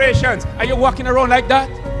operations. Are you walking around like that?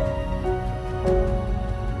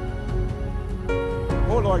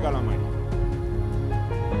 Oh Lord God Almighty.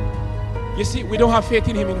 You see, we don't have faith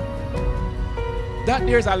in him. You know? That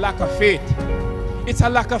there's a lack of faith. It's a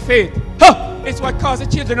lack of faith. It's what caused the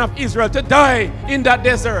children of Israel to die in that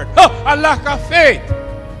desert. A lack of faith.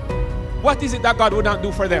 What is it that God would not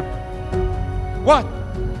do for them? What?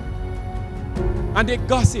 And they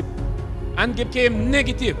gossip and became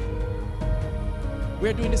negative.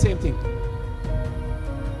 We're doing the same thing.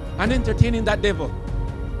 And entertaining that devil.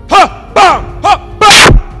 Bam! Bam!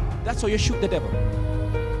 That's how you shoot the devil.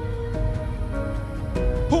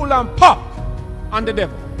 pull and pop on the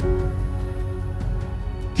devil.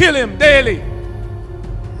 Kill him daily.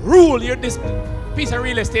 Rule your this piece of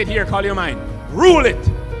real estate here, call your mind. Rule it.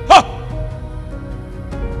 Ha!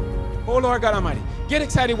 Oh Lord God Almighty. Get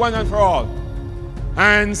excited once and for all.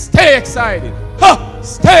 And stay excited. Ha!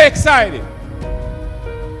 Stay excited.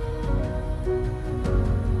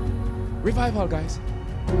 Revival, guys.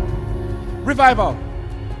 Revival.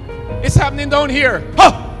 It's happening down here.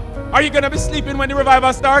 Ha! Are you going to be sleeping when the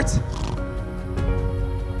revival starts?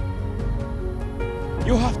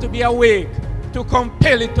 You have to be awake to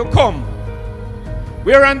compel it to come.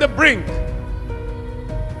 We're on the brink.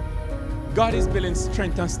 God is building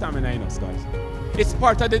strength and stamina in us, guys. It's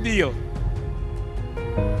part of the deal.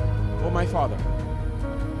 Oh, my Father.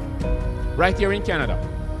 Right here in Canada.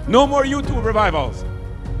 No more YouTube revivals.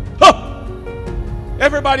 Huh!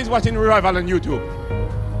 Everybody's watching revival on YouTube.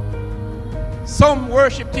 Some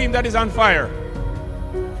worship team that is on fire.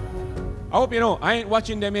 I hope you know, I ain't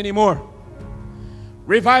watching them anymore.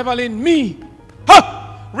 Revival in me.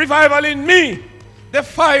 Ha! Revival in me. The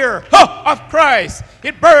fire of Christ.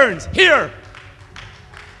 It burns here.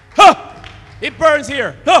 Ha! It burns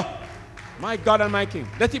here. Ha! My God and my King.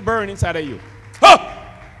 Let it burn inside of you.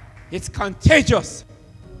 Ha! It's contagious.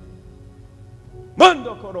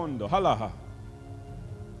 Mando corondo. Halaha.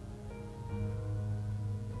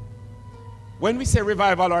 When we say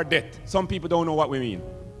revival or death, some people don't know what we mean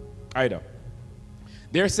either.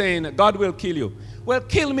 They're saying, God will kill you. Well,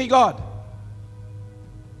 kill me, God.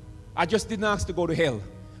 I just didn't ask to go to hell,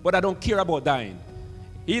 but I don't care about dying.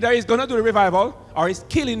 Either he's going to do the revival or he's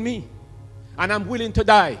killing me. And I'm willing to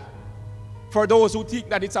die. For those who think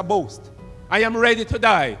that it's a boast, I am ready to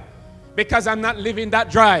die because I'm not living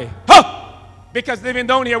that dry. Ha! Because living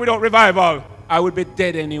down here without revival, I would be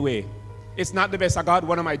dead anyway. It's not the best of God.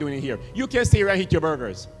 What am I doing here? You can stay here and eat your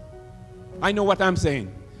burgers. I know what I'm saying.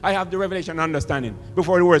 I have the revelation and understanding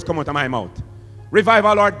before the words come out of my mouth.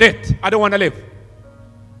 Revival or death. I don't want to live.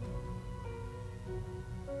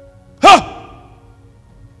 Ha!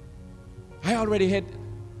 I already had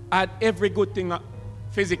every good thing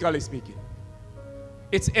physically speaking.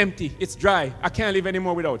 It's empty. It's dry. I can't live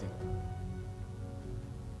anymore without it.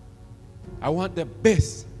 I want the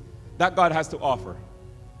best that God has to offer.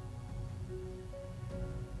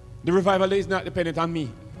 The revival is not dependent on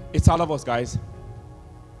me. It's all of us, guys.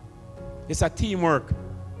 It's a teamwork.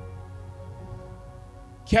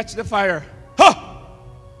 Catch the fire. Ha!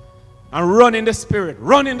 And run in the Spirit.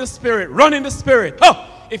 Run in the Spirit. Run in the Spirit.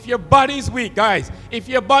 Ha! If your body is weak, guys, if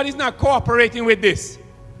your body is not cooperating with this,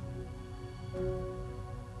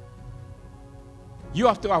 you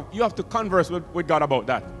have to converse with God about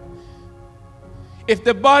that. If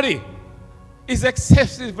the body is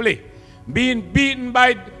excessively being beaten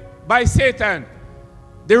by Satan,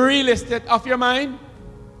 the real estate of your mind,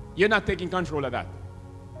 you're not taking control of that.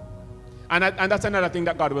 And that's another thing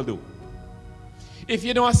that God will do. If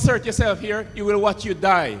you don't assert yourself here, He will watch you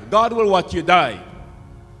die. God will watch you die.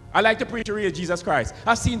 I like to preach the real Jesus Christ.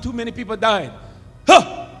 I've seen too many people die.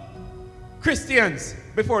 Huh! Christians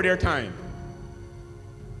before their time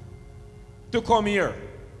to come here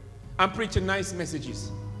and preach nice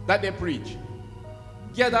messages that they preach.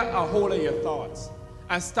 Gather a hold of your thoughts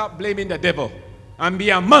and stop blaming the devil and be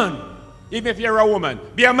a man. Even if you're a woman,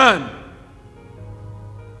 be a man.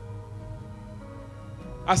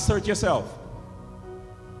 Assert yourself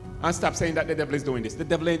and stop saying that the devil is doing this. The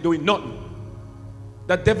devil ain't doing nothing.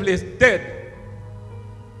 The devil is dead.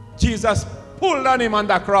 Jesus pulled on him on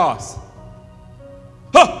the cross.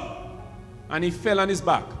 Huh! And he fell on his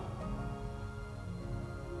back.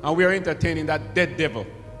 And we are entertaining that dead devil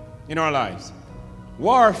in our lives.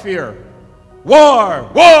 Warfare. War,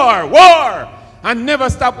 war, war. And never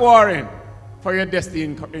stop warring for your destiny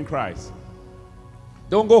in Christ.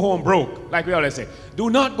 Don't go home broke, like we always say. Do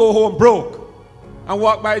not go home broke and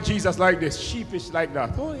walk by Jesus like this, sheepish like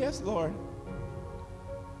that. Oh, yes, Lord.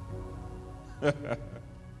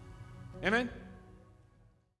 Amen.